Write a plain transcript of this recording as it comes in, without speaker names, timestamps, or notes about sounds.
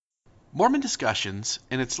Mormon Discussions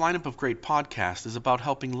and its lineup of great podcasts is about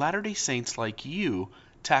helping Latter-day Saints like you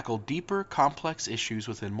tackle deeper, complex issues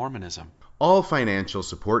within Mormonism. All financial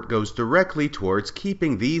support goes directly towards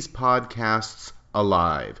keeping these podcasts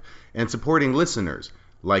alive and supporting listeners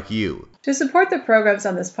like you. To support the programs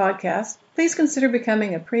on this podcast, please consider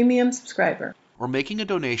becoming a premium subscriber or making a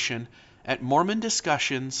donation at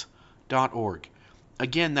mormondiscussions.org.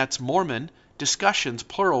 Again, that's Mormon Discussions,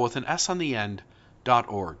 plural with an S on the end,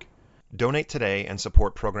 .org. Donate today and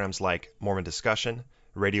support programs like Mormon Discussion,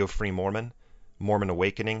 Radio Free Mormon, Mormon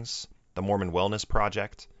Awakenings, the Mormon Wellness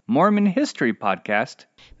Project, Mormon History Podcast,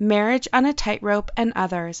 Marriage on a Tightrope, and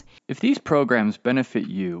others. If these programs benefit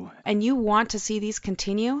you, and you want to see these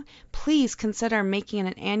continue, please consider making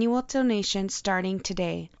an annual donation starting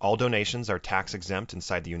today. All donations are tax exempt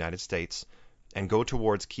inside the United States and go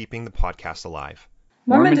towards keeping the podcast alive.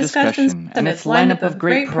 Mormon Discussions and its lineup of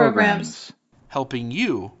great programs, helping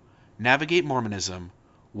you navigate Mormonism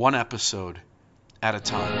one episode at a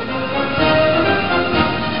time.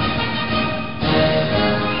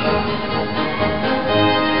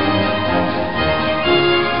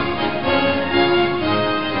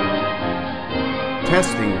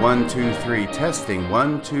 Testing 1 2 3, testing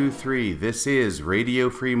 1 2 3. This is Radio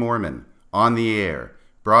Free Mormon, on the air,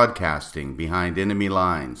 broadcasting behind enemy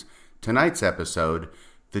lines. Tonight's episode,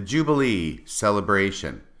 the Jubilee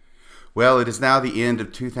celebration. Well, it is now the end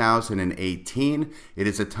of 2018. It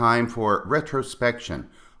is a time for retrospection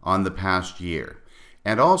on the past year.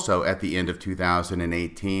 And also at the end of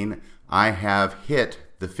 2018, I have hit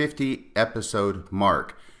the 50 episode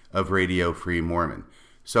mark of Radio Free Mormon.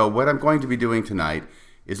 So what I'm going to be doing tonight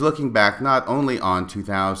is looking back not only on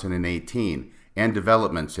 2018 and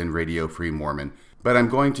developments in Radio Free Mormon, but I'm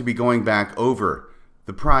going to be going back over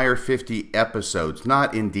the prior 50 episodes,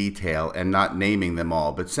 not in detail and not naming them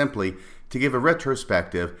all, but simply to give a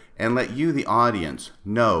retrospective and let you, the audience,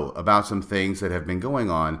 know about some things that have been going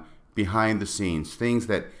on behind the scenes, things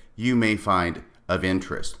that you may find of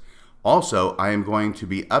interest. Also, I am going to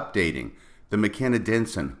be updating the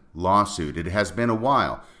McKenna-Denson lawsuit. It has been a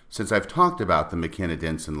while since I've talked about the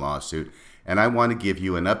McKenna-Denson lawsuit, and I want to give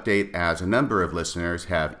you an update as a number of listeners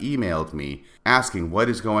have emailed me asking what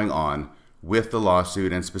is going on with the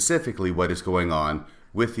lawsuit and specifically what is going on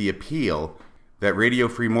with the appeal that Radio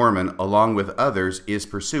Free Mormon, along with others, is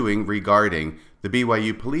pursuing regarding the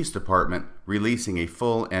BYU Police Department releasing a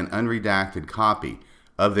full and unredacted copy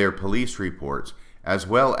of their police reports, as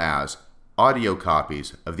well as audio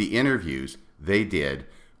copies of the interviews they did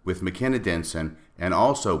with McKenna-Denson and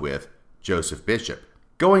also with Joseph Bishop.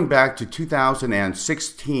 Going back to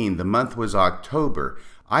 2016, the month was October,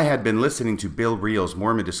 I had been listening to Bill Reel's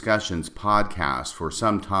Mormon Discussions podcast for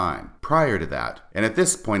some time prior to that. And at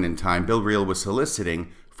this point in time, Bill Reel was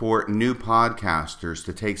soliciting for new podcasters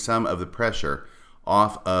to take some of the pressure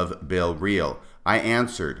off of Bill Reel. I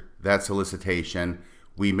answered that solicitation.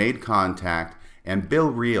 We made contact, and Bill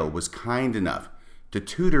Reel was kind enough to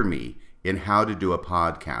tutor me in how to do a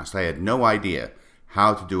podcast. I had no idea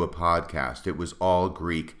how to do a podcast. It was all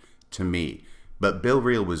Greek to me. But Bill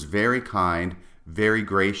Reel was very kind, very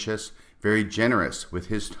gracious, very generous with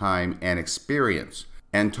his time and experience,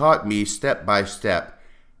 and taught me step by step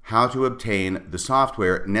how to obtain the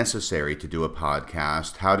software necessary to do a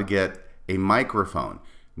podcast, how to get a microphone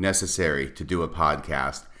necessary to do a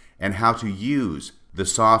podcast, and how to use the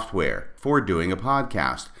software for doing a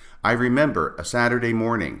podcast. I remember a Saturday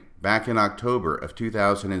morning back in October of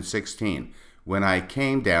 2016 when I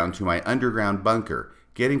came down to my underground bunker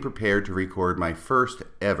getting prepared to record my first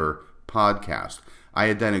ever podcast. I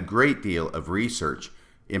had done a great deal of research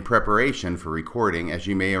in preparation for recording. As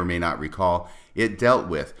you may or may not recall, it dealt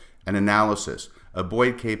with an analysis of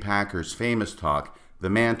Boyd K. Packer's famous talk, "The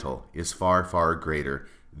mantle is far, far greater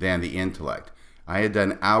than the intellect." I had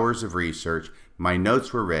done hours of research. My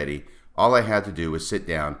notes were ready. All I had to do was sit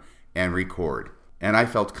down and record. And I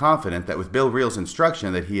felt confident that with Bill Reel's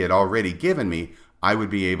instruction that he had already given me, I would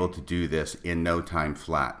be able to do this in no time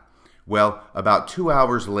flat. Well, about 2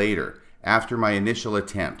 hours later, after my initial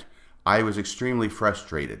attempt, I was extremely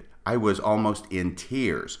frustrated. I was almost in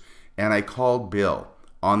tears, and I called Bill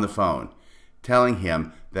on the phone, telling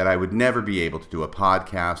him that I would never be able to do a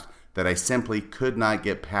podcast, that I simply could not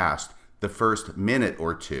get past the first minute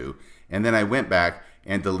or two, and then I went back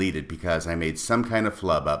and deleted because I made some kind of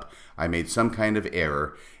flub up, I made some kind of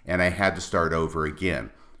error, and I had to start over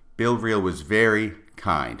again. Bill Reel was very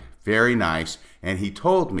kind, very nice, and he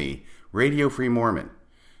told me, Radio Free Mormon,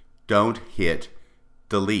 don't hit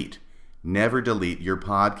delete. Never delete your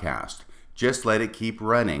podcast. Just let it keep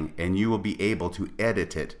running and you will be able to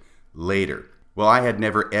edit it later. Well, I had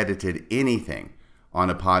never edited anything on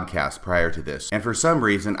a podcast prior to this. And for some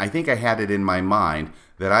reason, I think I had it in my mind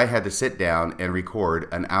that I had to sit down and record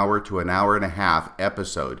an hour to an hour and a half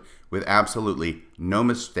episode with absolutely no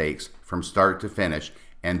mistakes from start to finish,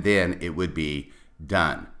 and then it would be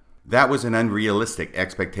done. That was an unrealistic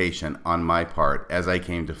expectation on my part, as I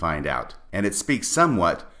came to find out. And it speaks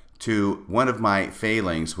somewhat to one of my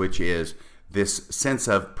failings, which is this sense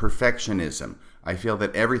of perfectionism. I feel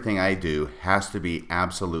that everything I do has to be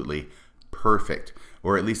absolutely perfect,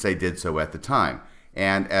 or at least I did so at the time.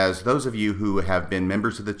 And as those of you who have been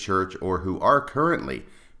members of the church or who are currently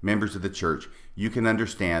members of the church, you can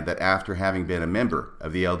understand that after having been a member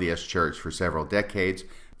of the LDS Church for several decades,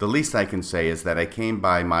 the least I can say is that I came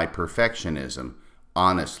by my perfectionism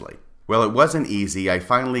honestly. Well, it wasn't easy. I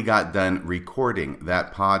finally got done recording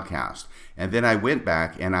that podcast, and then I went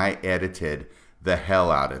back and I edited the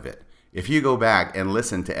hell out of it. If you go back and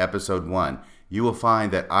listen to episode 1, you will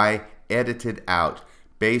find that I edited out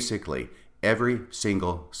basically every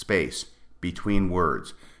single space between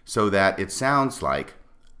words so that it sounds like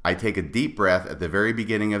I take a deep breath at the very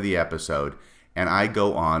beginning of the episode and I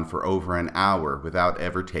go on for over an hour without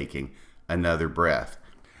ever taking another breath.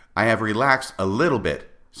 I have relaxed a little bit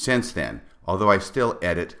since then, although I still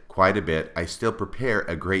edit quite a bit. I still prepare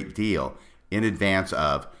a great deal in advance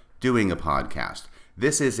of doing a podcast.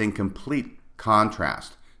 This is in complete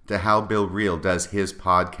contrast to how Bill Reel does his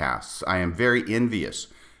podcasts. I am very envious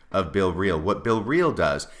of Bill Reel. What Bill Reel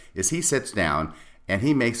does is he sits down and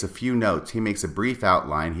he makes a few notes. He makes a brief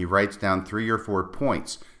outline. He writes down 3 or 4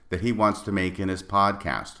 points that he wants to make in his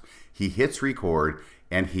podcast. He hits record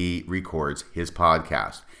and he records his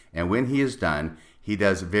podcast. And when he is done, he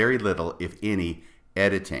does very little, if any,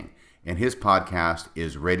 editing. And his podcast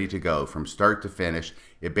is ready to go from start to finish.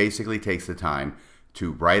 It basically takes the time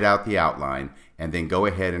to write out the outline and then go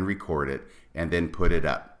ahead and record it and then put it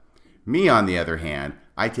up. Me, on the other hand,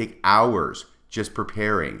 I take hours just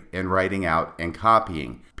preparing and writing out and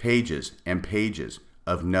copying pages and pages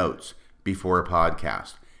of notes before a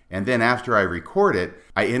podcast. And then after I record it,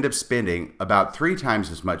 I end up spending about 3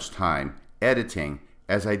 times as much time editing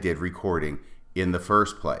as I did recording in the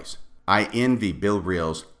first place. I envy Bill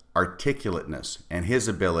Reel's articulateness and his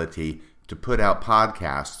ability to put out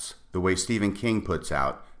podcasts the way Stephen King puts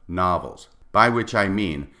out novels, by which I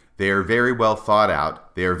mean they are very well thought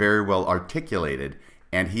out, they are very well articulated,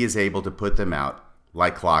 and he is able to put them out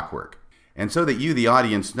like clockwork. And so that you, the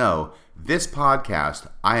audience, know, this podcast,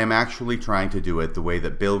 I am actually trying to do it the way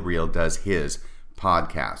that Bill Reel does his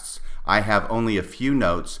podcasts. I have only a few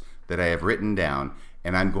notes that I have written down,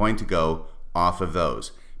 and I'm going to go off of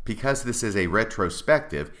those. Because this is a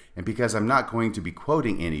retrospective, and because I'm not going to be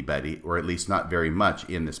quoting anybody, or at least not very much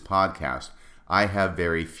in this podcast, I have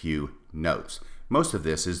very few notes. Most of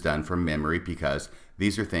this is done from memory because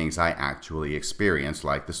these are things I actually experienced,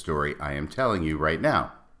 like the story I am telling you right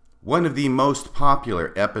now. One of the most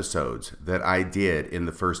popular episodes that I did in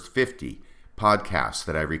the first 50 podcasts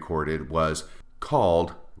that I recorded was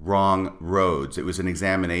called Wrong Roads. It was an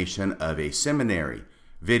examination of a seminary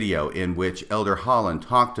video in which Elder Holland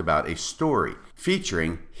talked about a story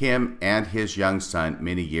featuring him and his young son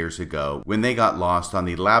many years ago when they got lost on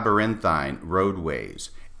the labyrinthine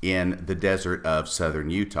roadways in the desert of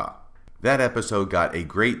southern Utah. That episode got a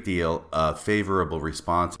great deal of favorable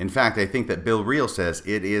response. In fact, I think that Bill Reel says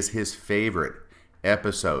it is his favorite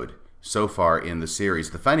episode so far in the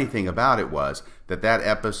series. The funny thing about it was that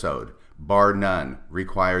episode, bar none,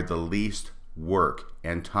 required the least work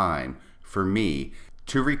and time for me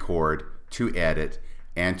to record, to edit,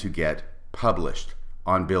 and to get published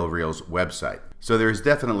on Bill Reel's website. So there's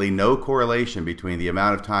definitely no correlation between the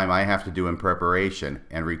amount of time I have to do in preparation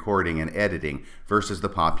and recording and editing versus the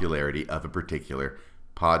popularity of a particular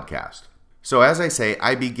podcast. So as I say,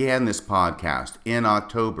 I began this podcast in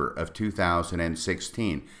October of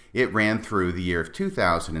 2016. It ran through the year of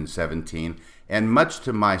 2017, and much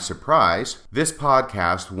to my surprise, this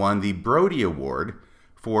podcast won the Brody Award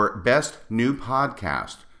for Best New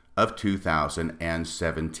Podcast of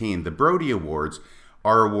 2017. The Brody Awards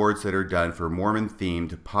are awards that are done for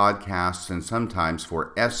Mormon-themed podcasts and sometimes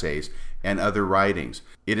for essays and other writings.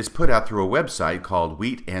 It is put out through a website called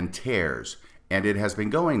Wheat and Tares, and it has been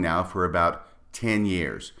going now for about 10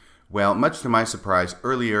 years. Well, much to my surprise, much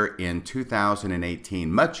earlier in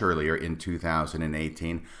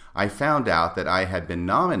 2018, I found out that I had been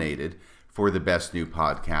nominated for the Best New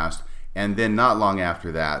Podcast, and then not long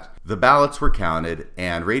after that, the ballots were counted,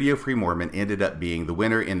 and Radio Free Mormon ended up being the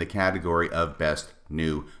winner in the category of Best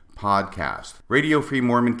New Podcast. Radio Free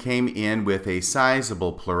Mormon came in with a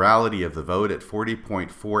sizable plurality of the vote at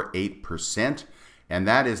 40.48%, and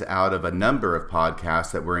that is out of a number of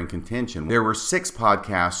podcasts that were in contention. There were 6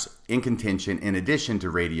 podcasts in contention in addition to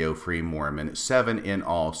Radio Free Mormon, 7 in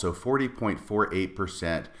all, so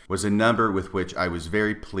 40.48% was a number with which I was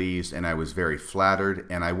very pleased and I was very flattered,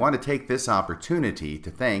 and I want to take this opportunity to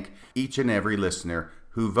thank each and every listener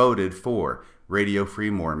who voted for Radio Free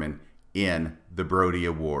Mormon in the Brody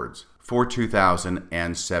Awards for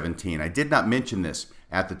 2017. I did not mention this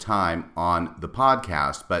at the time on the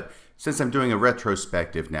podcast, but since I'm doing a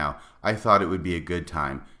retrospective now, I thought it would be a good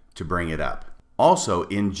time to bring it up. Also,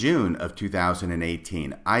 in June of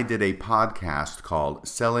 2018, I did a podcast called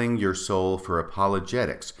Selling Your Soul for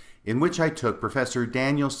Apologetics, in which I took Professor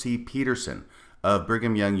Daniel C. Peterson of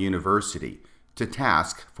Brigham Young University to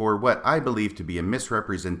task for what I believe to be a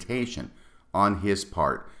misrepresentation on his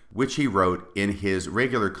part, which he wrote in his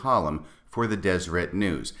regular column for the Deseret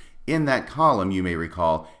News. In that column, you may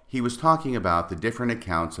recall, he was talking about the different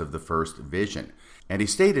accounts of the first vision, and he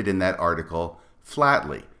stated in that article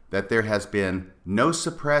flatly that there has been no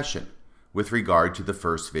suppression with regard to the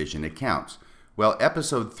first vision accounts. Well,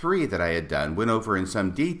 episode 3 that I had done went over in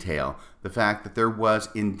some detail the fact that there was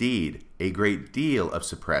indeed a great deal of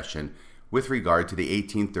suppression with regard to the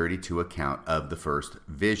 1832 account of the first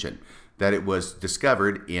vision, that it was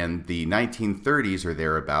discovered in the 1930s or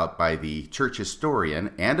thereabout by the church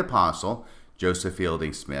historian and apostle Joseph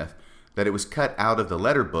Fielding Smith, that it was cut out of the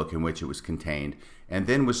letter book in which it was contained and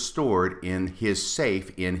then was stored in his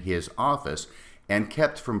safe in his office and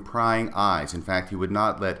kept from prying eyes. In fact, he would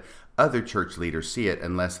not let other church leaders see it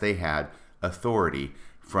unless they had authority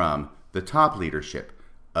from the top leadership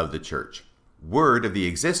of the church. Word of the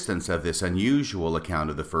existence of this unusual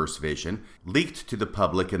account of the first vision leaked to the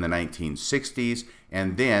public in the 1960s,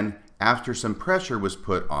 and then, after some pressure was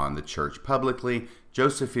put on the church publicly,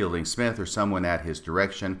 Joseph Fielding Smith, or someone at his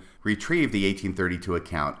direction, retrieved the 1832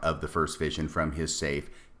 account of the first vision from his safe,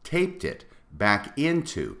 taped it back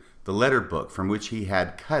into the letter book from which he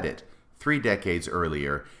had cut it 3 decades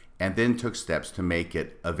earlier, and then took steps to make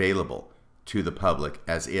it available to the public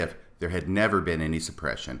as if there had never been any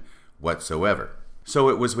suppression whatsoever. So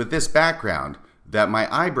it was with this background that my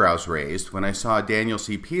eyebrows raised when I saw Daniel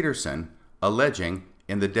C. Peterson alleging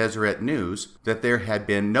in the Deseret News that there had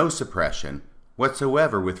been no suppression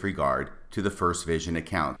whatsoever with regard to the first vision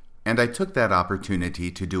account. And I took that opportunity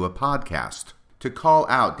to do a podcast to call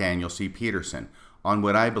out Daniel C. Peterson on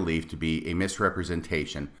what I believe to be a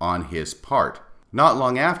misrepresentation on his part. Not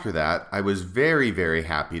long after that, I was very, very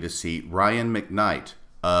happy to see Ryan McKnight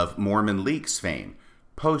of Mormon Leaks fame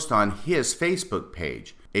post on his Facebook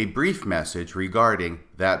page a brief message regarding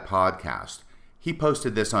that podcast. He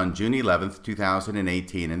posted this on June 11th,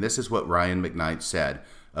 2018, and this is what Ryan McKnight said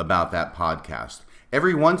about that podcast.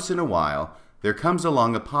 Every once in a while, there comes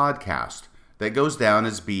along a podcast that goes down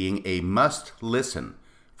as being a must-listen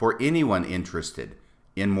for anyone interested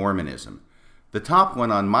in Mormonism. The top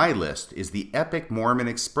one on my list is the Epic Mormon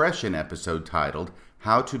Expression episode titled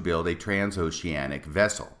How to Build a Transoceanic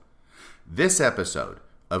Vessel. This episode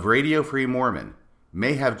of Radio Free Mormon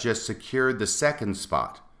may have just secured the second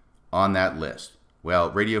spot on that list. Well,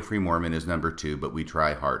 Radio Free Mormon is number 2, but we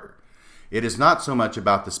try harder. It is not so much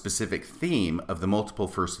about the specific theme of the multiple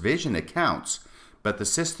first vision accounts, but the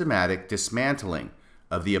systematic dismantling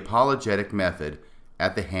of the apologetic method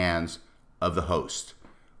at the hands of the host.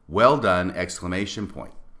 Well done! !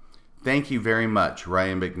 Thank you very much,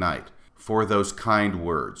 Ryan McKnight, for those kind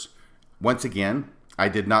words. Once again, I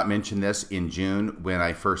did not mention this in June when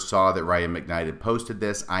I first saw that Ryan McKnight had posted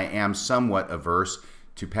this. I am somewhat averse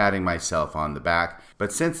to patting myself on the back,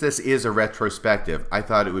 but since this is a retrospective, I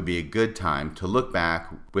thought it would be a good time to look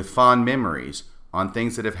back with fond memories on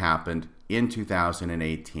things that have happened in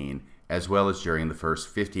 2018, as well as during the first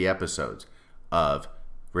 50 episodes of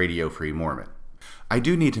Radio Free Mormon. I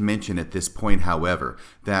do need to mention at this point, however,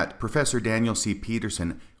 that Professor Daniel C.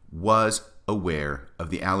 Peterson was aware of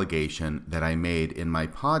the allegation that I made in my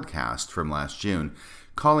podcast from last June,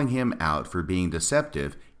 calling him out for being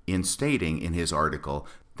deceptive in stating in his article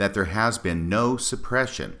that there has been no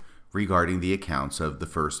suppression regarding the accounts of the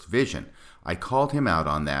first vision. I called him out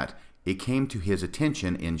on that. It came to his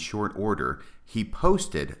attention in short order. He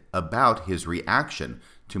posted about his reaction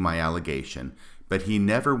to my allegation, but he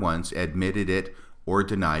never once admitted it or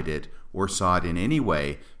denied it or sought in any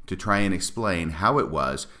way to try and explain how it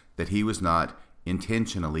was that he was not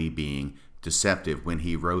intentionally being deceptive when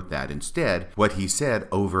he wrote that. Instead, what he said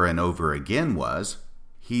over and over again was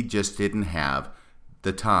he just didn't have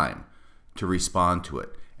the time to respond to it,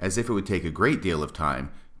 as if it would take a great deal of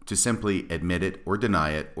time to simply admit it or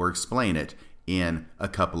deny it or explain it in a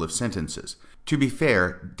couple of sentences. To be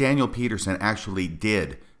fair, Daniel Peterson actually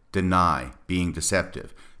did deny being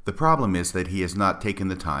deceptive. The problem is that he has not taken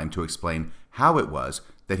the time to explain how it was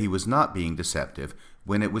that he was not being deceptive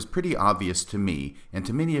when it was pretty obvious to me and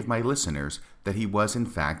to many of my listeners that he was in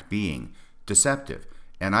fact being deceptive.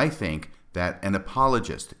 And I think that an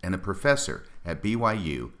apologist and a professor at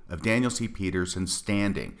BYU of Daniel C. Peterson's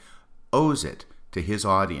standing owes it to his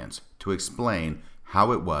audience to explain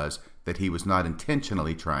how it was that he was not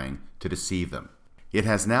intentionally trying to deceive them. It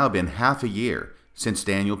has now been half a year since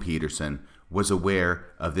Daniel Peterson was aware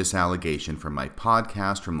of this allegation from my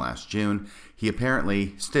podcast from last June. He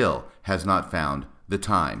apparently still has not found the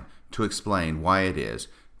time to explain why it is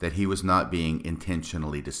that he was not being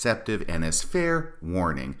intentionally deceptive. And as fair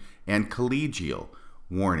warning and collegial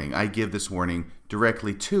warning, I give this warning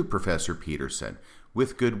directly to Professor Peterson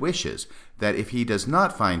with good wishes that if he does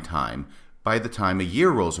not find time by the time a year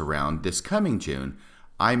rolls around this coming June,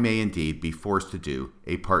 I may indeed be forced to do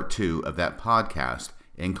a part 2 of that podcast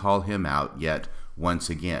and call him out yet once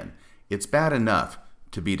again. It's bad enough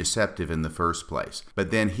to be deceptive in the first place,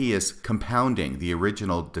 but then he is compounding the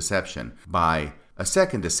original deception by a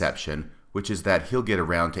second deception, which is that he'll get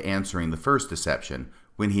around to answering the first deception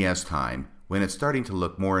when he has time, when it's starting to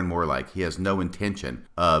look more and more like he has no intention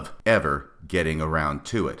of ever getting around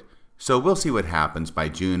to it. So we'll see what happens by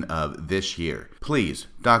June of this year. Please,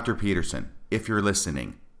 Dr. Peterson, if you're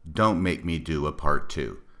listening, don't make me do a part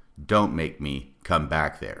 2. Don't make me come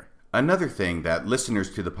back there. Another thing that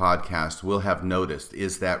listeners to the podcast will have noticed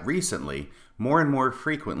is that recently, more and more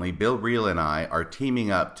frequently, Bill Reel and I are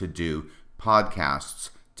teaming up to do podcasts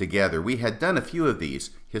together. We had done a few of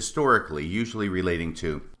these historically, usually relating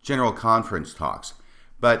to general conference talks.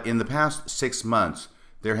 But in the past 6 months,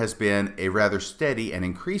 there has been a rather steady and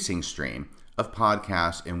increasing stream of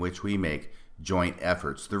podcasts in which we make joint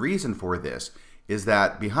efforts. The reason for this is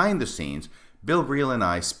that behind the scenes, Bill Reel and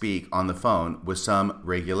I speak on the phone with some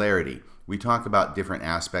regularity. We talk about different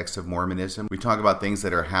aspects of Mormonism. We talk about things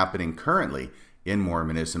that are happening currently in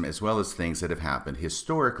Mormonism, as well as things that have happened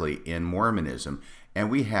historically in Mormonism.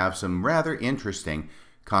 And we have some rather interesting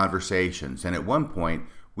conversations. And at one point,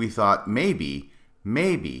 we thought maybe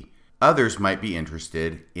others might be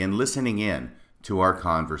interested in listening in to our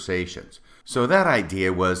conversations. So that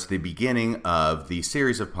idea was the beginning of the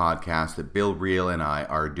series of podcasts that Bill Reel and I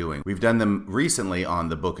are doing. We've done them recently on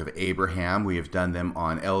the Book of Abraham. We have done them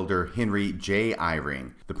on Elder Henry J.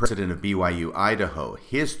 Eyring, the president of BYU Idaho,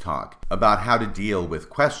 his talk about how to deal with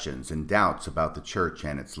questions and doubts about the church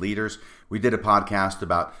and its leaders. We did a podcast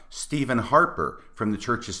about Stephen Harper from the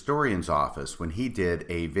Church Historian's Office when he did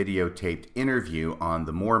a videotaped interview on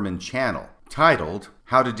the Mormon channel titled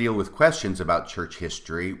How to Deal with Questions About Church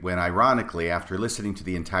History, when ironically, after listening to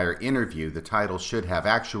the entire interview, the title should have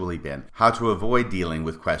actually been How to Avoid Dealing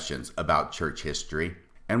with Questions About Church History.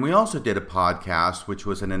 And we also did a podcast which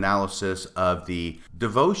was an analysis of the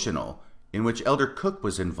devotional in which Elder Cook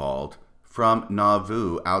was involved from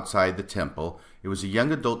Nauvoo outside the temple. It was a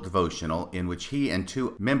young adult devotional in which he and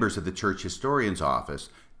 2 members of the Church Historian's Office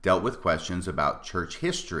dealt with questions about church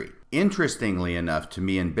history. Interestingly enough to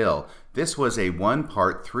me and Bill, this was a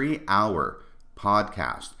 1-part, 3-hour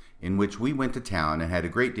podcast in which we went to town and had a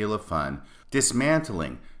great deal of fun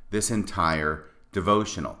dismantling this entire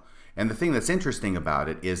devotional. And the thing that's interesting about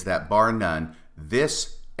it is that, bar none,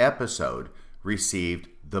 this episode received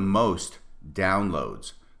the most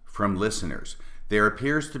downloads from listeners. There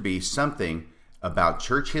appears to be something about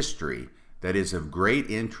church history that is of great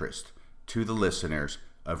interest to the listeners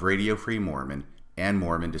of Radio Free Mormon and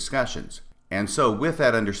Mormon Discussions. And so with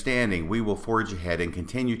that understanding, we will forge ahead and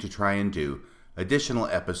continue to try and do additional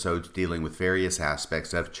episodes dealing with various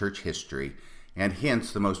aspects of church history, and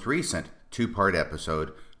hence the most recent 2-part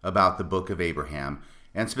episode about the Book of Abraham,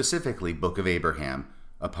 and specifically Book of Abraham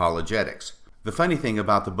apologetics. The funny thing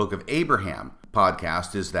about the Book of Abraham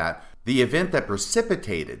podcast is that the event that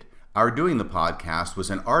precipitated our doing the podcast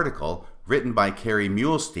was an article written by Kerry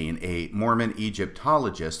Muhlestein, a Mormon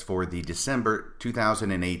Egyptologist, for the December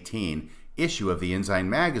 2018 issue of the Ensign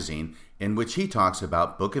magazine, in which he talks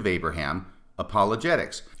about Book of Abraham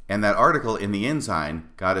apologetics. And that article in the Ensign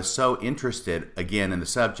got us so interested again in the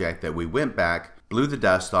subject that we went back, blew the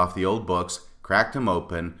dust off the old books, cracked them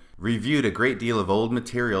open, reviewed a great deal of old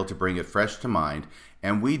material to bring it fresh to mind,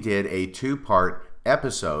 and we did a 2-part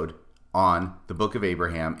episode on the Book of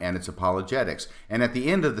Abraham and its apologetics. And at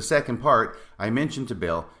the end of the second part, I mentioned to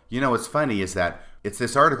Bill, what's funny is that it's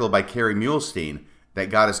this article by Kerry Muhlestein that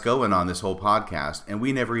got us going on this whole podcast, and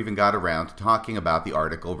we never even got around to talking about the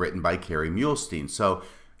article written by Kerry Muhlestein. So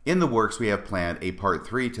in the works, we have planned a part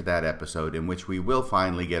 3 to that episode in which we will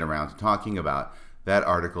finally get around to talking about that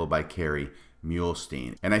article by Kerry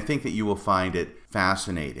Muhlestein. And I think that you will find it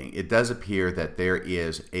fascinating. It does appear that there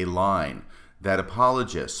is a line that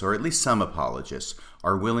apologists, or at least some apologists,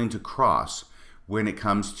 are willing to cross when it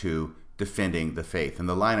comes to defending the faith. And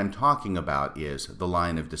the line I'm talking about is the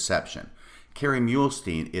line of deception. Kerry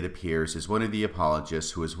Muhlestein, it appears, is one of the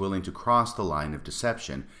apologists who is willing to cross the line of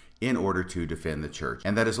deception in order to defend the church.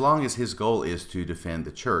 And that as long as his goal is to defend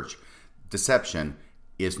the church, deception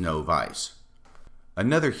is no vice.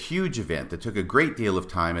 Another huge event that took a great deal of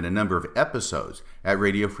time and a number of episodes at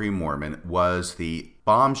Radio Free Mormon was the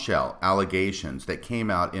bombshell allegations that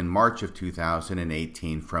came out in March of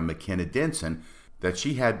 2018 from McKenna Denson that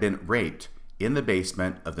she had been raped in the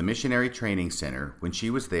basement of the Missionary Training Center when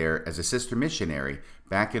she was there as a sister missionary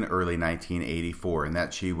back in early 1984, and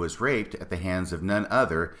that she was raped at the hands of none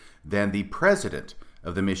other than the president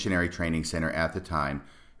of the Missionary Training Center at the time,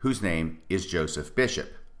 whose name is Joseph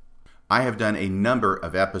Bishop. I have done a number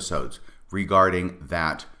of episodes regarding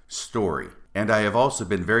that story, and I have also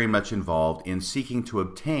been very much involved in seeking to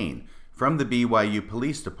obtain from the BYU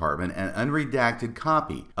Police Department an unredacted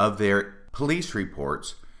copy of their police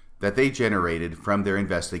reports that they generated from their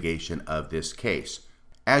investigation of this case.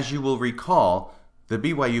 As you will recall, the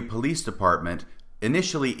BYU Police Department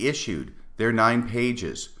initially issued their 9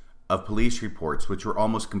 pages of police reports, which were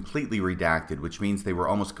almost completely redacted, which means they were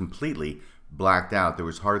almost completely blacked out. There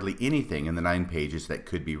was hardly anything in the 9 pages that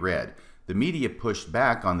could be read. The media pushed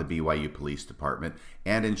back on the BYU Police Department,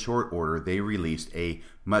 and in short order, they released a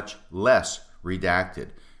much less redacted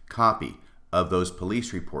copy of those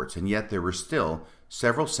police reports, and yet there were still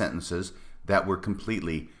several sentences that were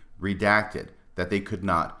completely redacted, that they could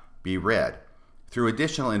not be read. Through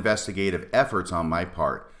additional investigative efforts on my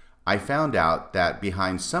part, I found out that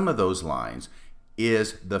behind some of those lines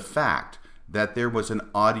is the fact that there was an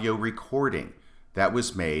audio recording that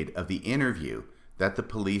was made of the interview that the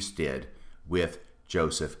police did with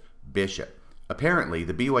Joseph Bishop. Apparently,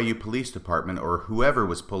 the BYU Police Department, or whoever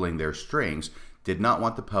was pulling their strings, did not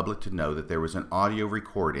want the public to know that there was an audio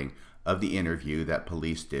recording of the interview that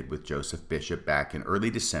police did with Joseph Bishop back in early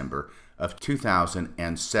December of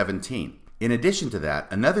 2017. In addition to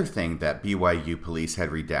that, another thing that BYU police had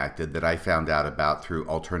redacted that I found out about through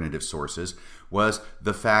alternative sources was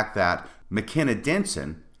the fact that McKenna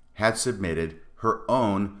Denson had submitted her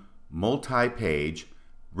own multi-page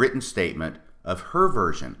written statement of her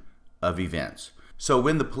version of events. So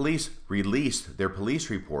when the police released their police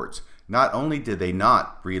reports, not only did they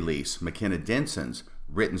not release McKenna Denson's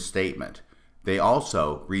written statement, they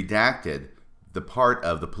also redacted the part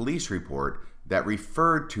of the police report that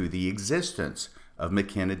referred to the existence of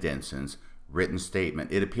McKenna Denson's written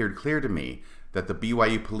statement. It appeared clear to me that the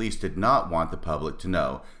BYU police did not want the public to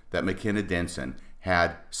know that McKenna Denson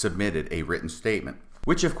had submitted a written statement,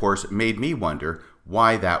 which of course made me wonder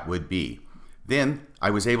why that would be. Then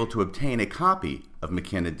I was able to obtain a copy of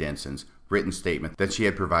McKenna Denson's written statement that she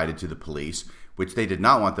had provided to the police, which they did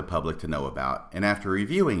not want the public to know about. And after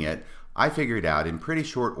reviewing it, I figured out in pretty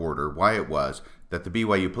short order why it was that the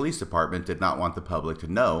BYU Police Department did not want the public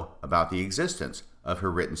to know about the existence of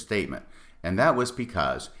her written statement. And that was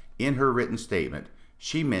because in her written statement,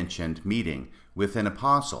 she mentioned meeting with an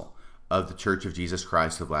apostle of the Church of Jesus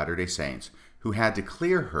Christ of Latter-day Saints who had to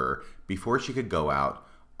clear her before she could go out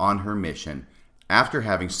on her mission after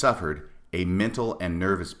having suffered a mental and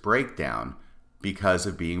nervous breakdown because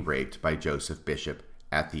of being raped by Joseph Bishop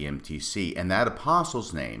at the MTC. And that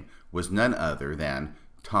apostle's name was none other than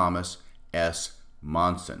Thomas S.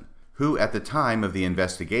 Monson, who at the time of the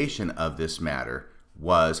investigation of this matter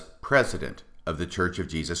was president of the Church of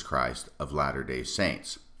Jesus Christ of Latter-day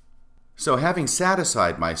Saints. So having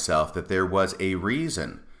satisfied myself that there was a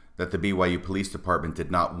reason that the BYU Police Department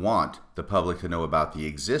did not want the public to know about the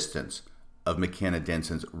existence of McKenna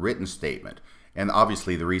Denson's written statement, and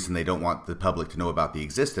obviously the reason they don't want the public to know about the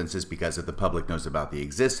existence is because if the public knows about the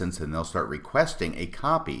existence, then they'll start requesting a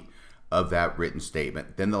copy of that written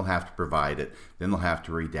statement. Then they'll have to provide it. Then they'll have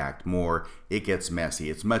to redact more. It gets messy.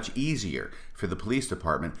 It's much easier for the police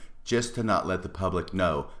department just to not let the public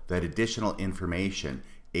know that additional information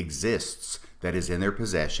exists that is in their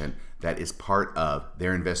possession, that is part of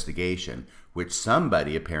their investigation, which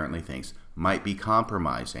somebody apparently thinks might be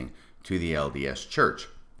compromising to the LDS Church.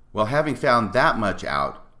 Well, having found that much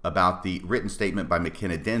out about the written statement by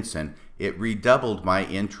McKenna Denson, it redoubled my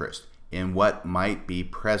interest in what might be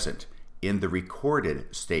present in the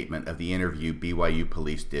recorded statement of the interview BYU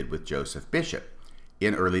police did with Joseph Bishop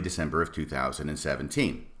in early December of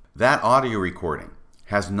 2017. That audio recording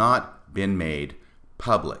has not been made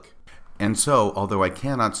public. And so, although I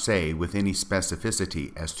cannot say with any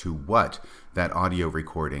specificity as to what that audio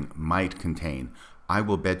recording might contain, I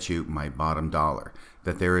will bet you my bottom dollar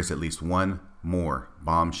that there is at least one more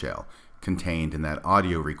bombshell contained in that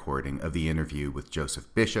audio recording of the interview with Joseph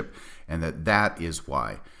Bishop, and that is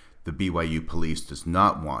why the BYU police does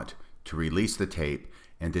not want to release the tape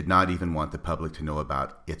and did not even want the public to know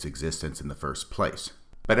about its existence in the first place.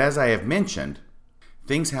 But as I have mentioned,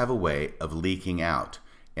 things have a way of leaking out,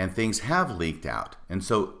 and things have leaked out. And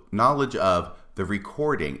so knowledge of the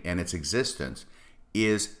recording and its existence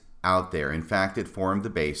is out there. In fact, it formed the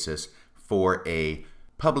basis for a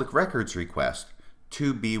public records request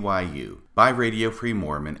to BYU by Radio Free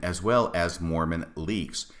Mormon, as well as Mormon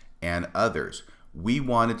Leaks and others. We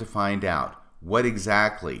wanted to find out what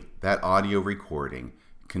exactly that audio recording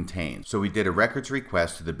contains. So we did a records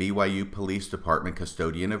request to the BYU Police Department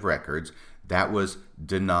Custodian of Records. That was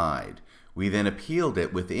denied. We then appealed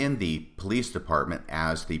it within the police department,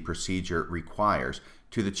 as the procedure requires,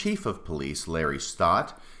 to the Chief of Police, Larry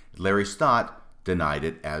Stott. Larry Stott denied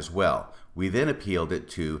it as well. We then appealed it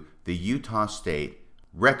to the Utah State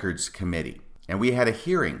Records Committee, and we had a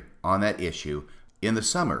hearing on that issue in the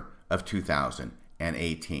summer of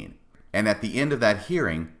 2018. And at the end of that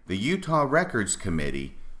hearing, the Utah Records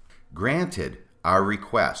Committee granted our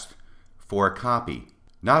request for a copy,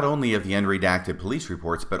 not only of the unredacted police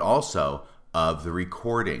reports, but also of the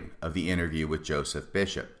recording of the interview with Joseph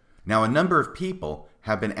Bishop. Now, a number of people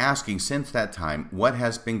have been asking since that time, what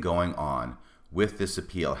has been going on with this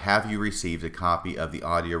appeal? Have you received a copy of the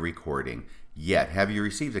audio recording yet? Have you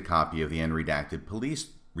received a copy of the unredacted police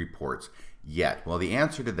reports yet? Well, the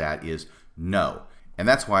answer to that is no. And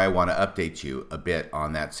that's why I want to update you a bit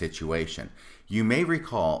on that situation. You may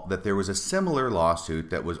recall that there was a similar lawsuit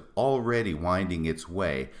that was already winding its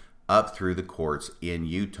way up through the courts in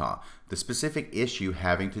Utah. The specific issue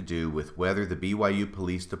having to do with whether the BYU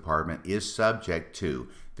Police Department is subject to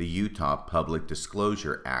the Utah Public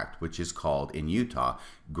Disclosure Act, which is called in Utah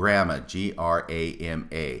GRAMA,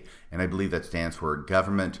 G-R-A-M-A. And I believe that stands for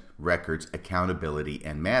Government Records Accountability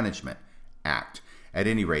and Management Act. At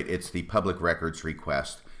any rate, it's the public records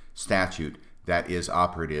request statute that is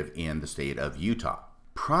operative in the state of Utah.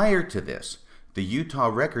 Prior to this, the Utah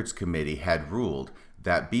Records Committee had ruled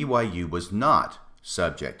that BYU was not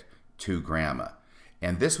subject to GRAMA.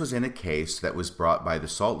 And this was in a case that was brought by the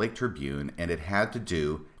Salt Lake Tribune, and it had to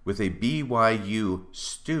do with a BYU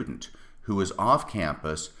student who was off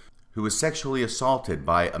campus, who was sexually assaulted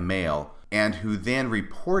by a male, and who then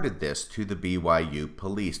reported this to the BYU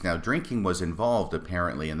police. Now, drinking was involved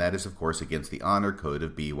apparently, and that is, of course, against the honor code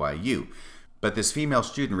of BYU. But this female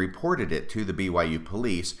student reported it to the BYU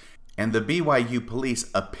police, and the BYU police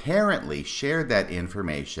apparently shared that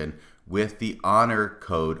information with the honor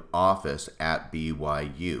code office at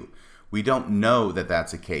BYU. We don't know that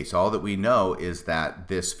that's the case. All that we know is that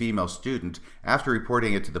this female student, after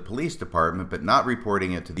reporting it to the police department but not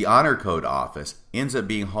reporting it to the honor code office, ends up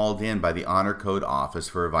being hauled in by the honor code office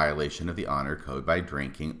for a violation of the honor code by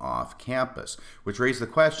drinking off campus, which raised the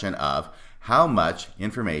question of how much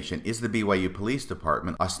information is the BYU Police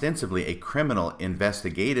Department, ostensibly a criminal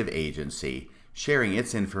investigative agency, sharing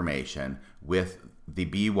its information with the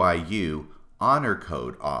BYU Honor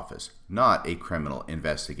Code Office, not a criminal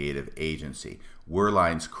investigative agency. Were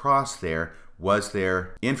lines crossed there? Was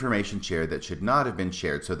there information shared that should not have been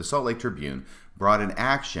shared? So the Salt Lake Tribune brought an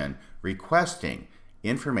action requesting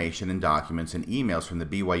information and documents and emails from the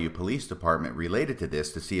BYU Police Department related to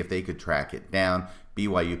this to see if they could track it down.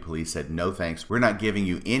 BYU Police said, no thanks, we're not giving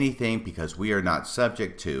you anything because we are not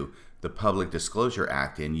subject to the Public Disclosure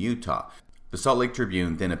Act in Utah. The Salt Lake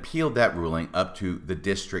Tribune then appealed that ruling up to the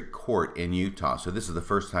district court in Utah. So this is the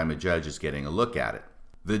first time a judge is getting a look at it.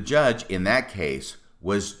 The judge in that case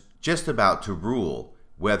was just about to rule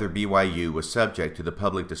whether BYU was subject to the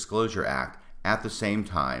Public Disclosure Act at the same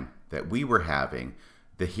time that we were having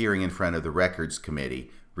the hearing in front of the Records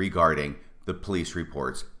Committee regarding the police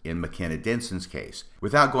reports in McKenna Denson's case.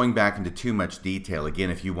 Without going back into too much detail, again,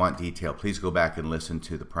 if you want detail, please go back and listen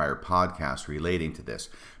to the prior podcast relating to this.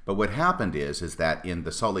 But what happened is that in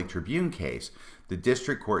the Salt Lake Tribune case, the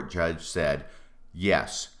district court judge said,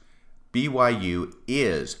 yes, BYU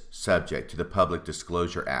is subject to the Public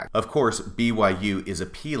Disclosure Act. Of course, BYU is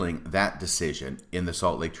appealing that decision in the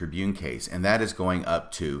Salt Lake Tribune case, and that is going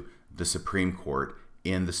up to the Supreme Court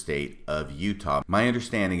in the state of Utah. My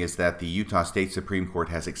understanding is that the Utah State Supreme Court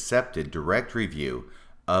has accepted direct review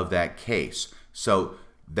of that case. So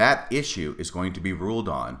that issue is going to be ruled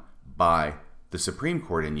on by the Supreme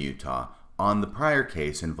Court in Utah on the prior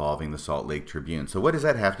case involving the Salt Lake Tribune. So what does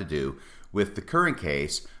that have to do with the current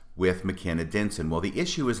case with McKenna-Denson? Well, the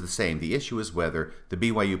issue is the same. The issue is whether the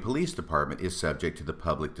BYU Police Department is subject to the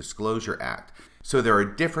Public Disclosure Act. So there are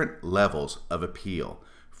different levels of appeal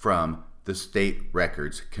from the State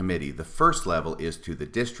Records Committee. The first level is to the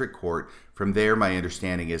district court. From there, my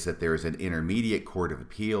understanding is that there is an intermediate court of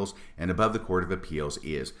appeals, and above the Court of Appeals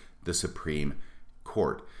is the Supreme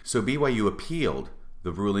Court. So BYU appealed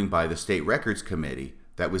the ruling by the State Records Committee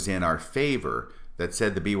that was in our favor, that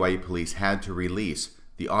said the BYU police had to release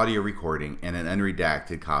the audio recording and an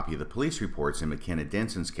unredacted copy of the police reports in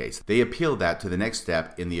McKenna-Denson's case. They appealed that to the next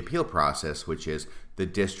step in the appeal process, which is the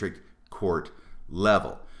district court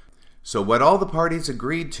level. So what all the parties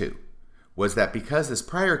agreed to was that because this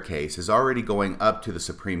prior case is already going up to the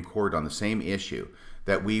Supreme Court on the same issue,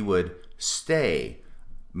 that we would stay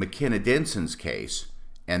McKenna-Denson's case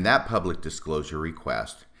and that public disclosure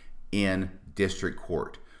request in district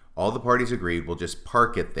court. All the parties agreed we'll just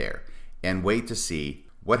park it there and wait to see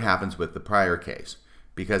what happens with the prior case,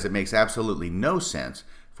 because it makes absolutely no sense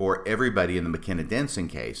for everybody in the McKenna-Denson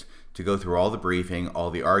case to go through all the briefing,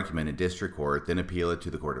 all the argument in district court, then appeal it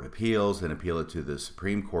to the Court of Appeals, then appeal it to the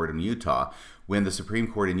Supreme Court in Utah, when the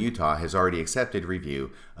Supreme Court in Utah has already accepted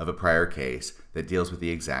review of a prior case that deals with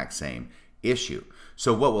the exact same issue.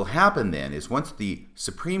 So what will happen then is once the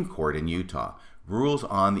Supreme Court in Utah rules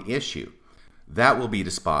on the issue, that will be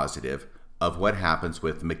dispositive of what happens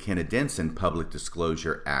with the McKenna-Denson Public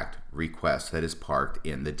Disclosure Act request that is parked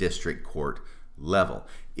in the district court level.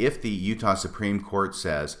 If the Utah Supreme Court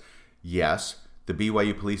says, yes, the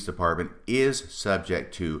BYU Police Department is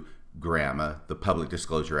subject to GRAMA, the Public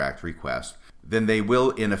Disclosure Act request, then they will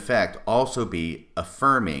in effect also be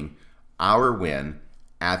affirming our win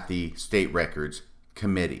at the State Records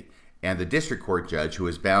Committee. And the district court judge, who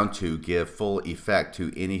is bound to give full effect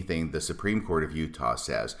to anything the Supreme Court of Utah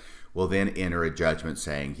says, will then enter a judgment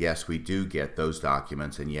saying, yes, we do get those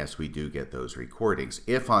documents, and yes, we do get those recordings.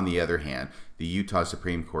 If, on the other hand, the Utah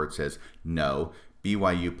Supreme Court says, no,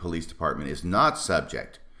 BYU Police Department is not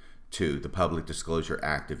subject to the Public Disclosure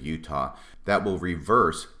Act of Utah, that will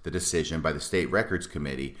reverse the decision by the State Records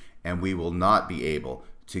Committee, and we will not be able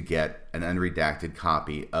to get an unredacted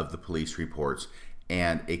copy of the police reports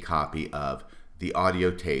and a copy of the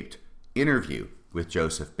audio-taped interview with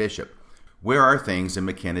Joseph Bishop. Where are things in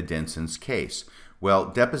McKenna-Denson's case? Well,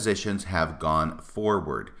 depositions have gone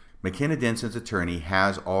forward. McKenna-Denson's attorney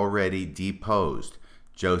has already deposed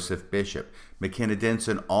Joseph Bishop.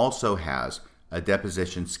 McKenna-Denson also has a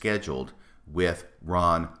deposition scheduled with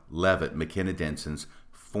Ron Levitt, McKenna-Denson's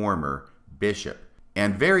former bishop.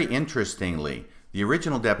 And very interestingly, the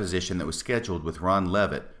original deposition that was scheduled with Ron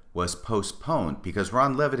Levitt was postponed because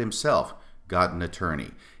Ron Levitt himself got an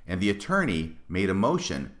attorney. And the attorney made a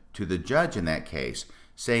motion to the judge in that case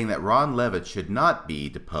saying that Ron Levitt should not be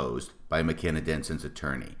deposed by McKenna-Denson's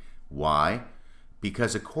attorney. Why?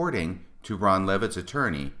 Because according to Ron Levitt's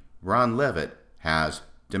attorney, Ron Levitt has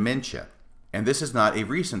dementia. And this is not a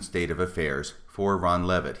recent state of affairs for Ron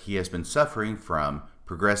Levitt. He has been suffering from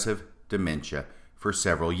progressive dementia for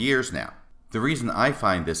several years now. The reason I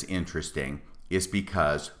find this interesting is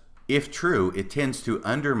because, if true, it tends to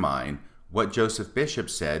undermine what Joseph Bishop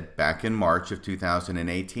said back in March of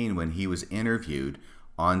 2018 when he was interviewed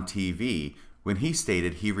on TV, when he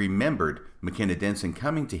stated he remembered McKenna-Denson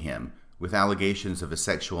coming to him with allegations of a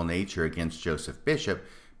sexual nature against Joseph Bishop,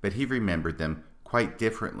 but he remembered them quite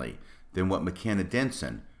differently than what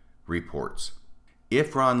McKenna-Denson reports.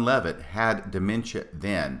 If Ron Levitt had dementia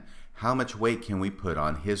then, how much weight can we put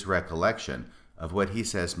on his recollection of what he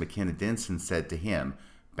says McKenna-Denson said to him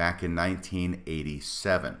back in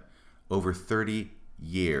 1987, over 30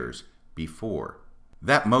 years before?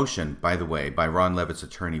 That motion, by the way, by Ron Levitt's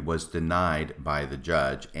attorney was denied by the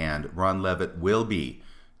judge, and Ron Levitt will be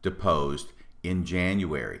deposed in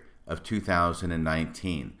January of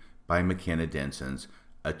 2019 by McKenna-Denson's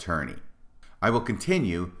attorney. I will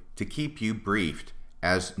continue to keep you briefed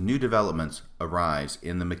as new developments arise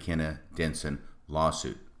in the McKenna-Denson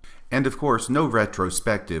lawsuit. And of course, no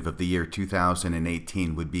retrospective of the year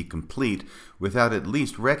 2018 would be complete without at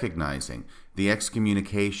least recognizing the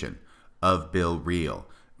excommunication of Bill Reel.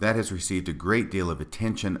 That has received a great deal of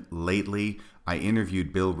attention lately. I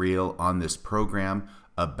interviewed Bill Reel on this program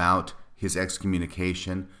about his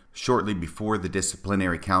excommunication shortly before the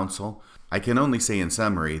disciplinary council. I can only say in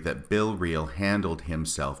summary that Bill Reel handled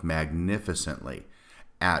himself magnificently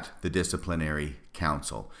at the disciplinary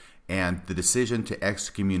council. And the decision to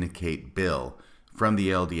excommunicate Bill from the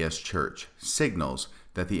LDS Church signals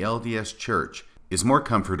that the LDS Church is more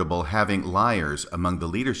comfortable having liars among the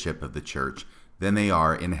leadership of the church than they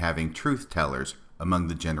are in having truth tellers among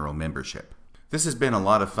the general membership. This has been a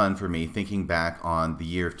lot of fun for me, thinking back on the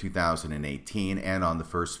year of 2018 and on the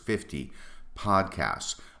first 50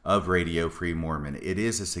 podcasts of Radio Free Mormon. It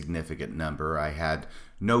is a significant number. I had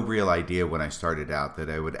no real idea when I started out that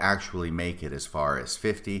I would actually make it as far as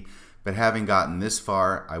 50, but having gotten this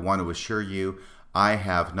far, I want to assure you I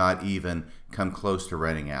have not even come close to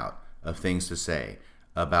running out of things to say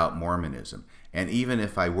about Mormonism. And even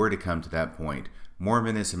if I were to come to that point,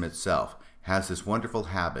 Mormonism itself has this wonderful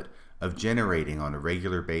habit of generating on a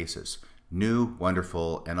regular basis new,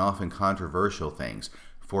 wonderful, and often controversial things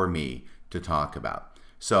for me to talk about.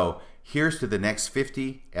 So here's to the next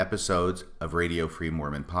 50 episodes of Radio Free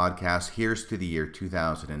Mormon podcast. Here's to the year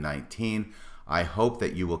 2019. I hope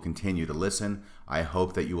that you will continue to listen. I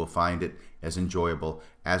hope that you will find it as enjoyable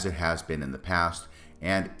as it has been in the past,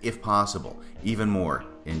 and if possible, even more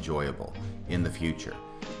enjoyable in the future.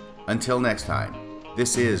 Until next time,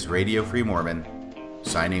 this is Radio Free Mormon,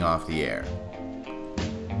 signing off the air.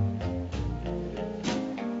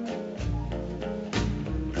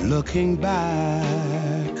 Looking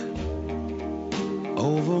back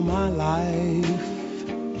over my life,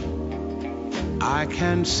 I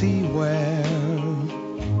can see where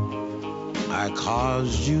I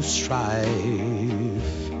caused you strife,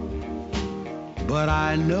 but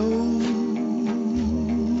I know,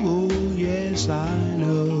 oh yes I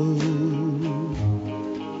know,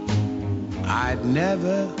 I'd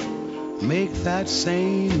never make that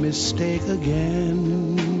same mistake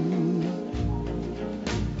again.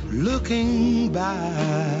 Looking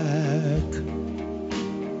back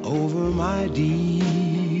over my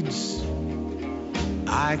deeds,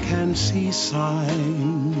 I can see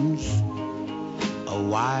signs a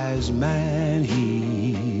wise man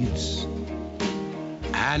heeds.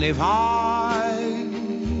 And if I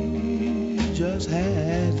just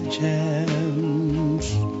had the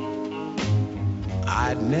chance,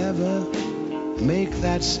 I'd never make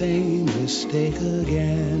that same mistake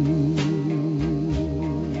again.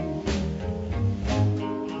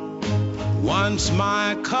 Once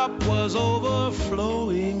my cup was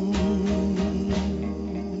overflowing,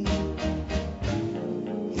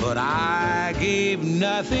 but I gave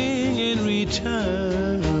nothing in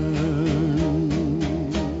return.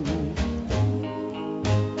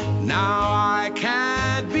 Now I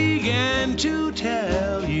can't begin to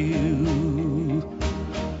tell you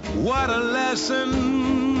what a lesson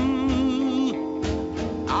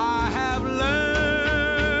I have learned.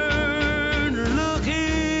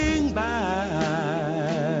 Looking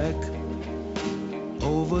back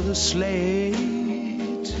over the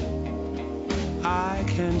slate, I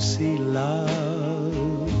can see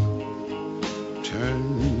love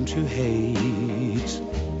turn to hate.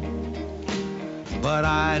 But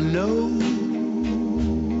I know,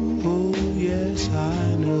 oh yes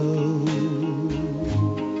I know,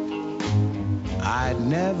 I'd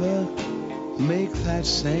never make that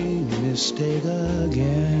same mistake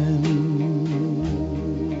again.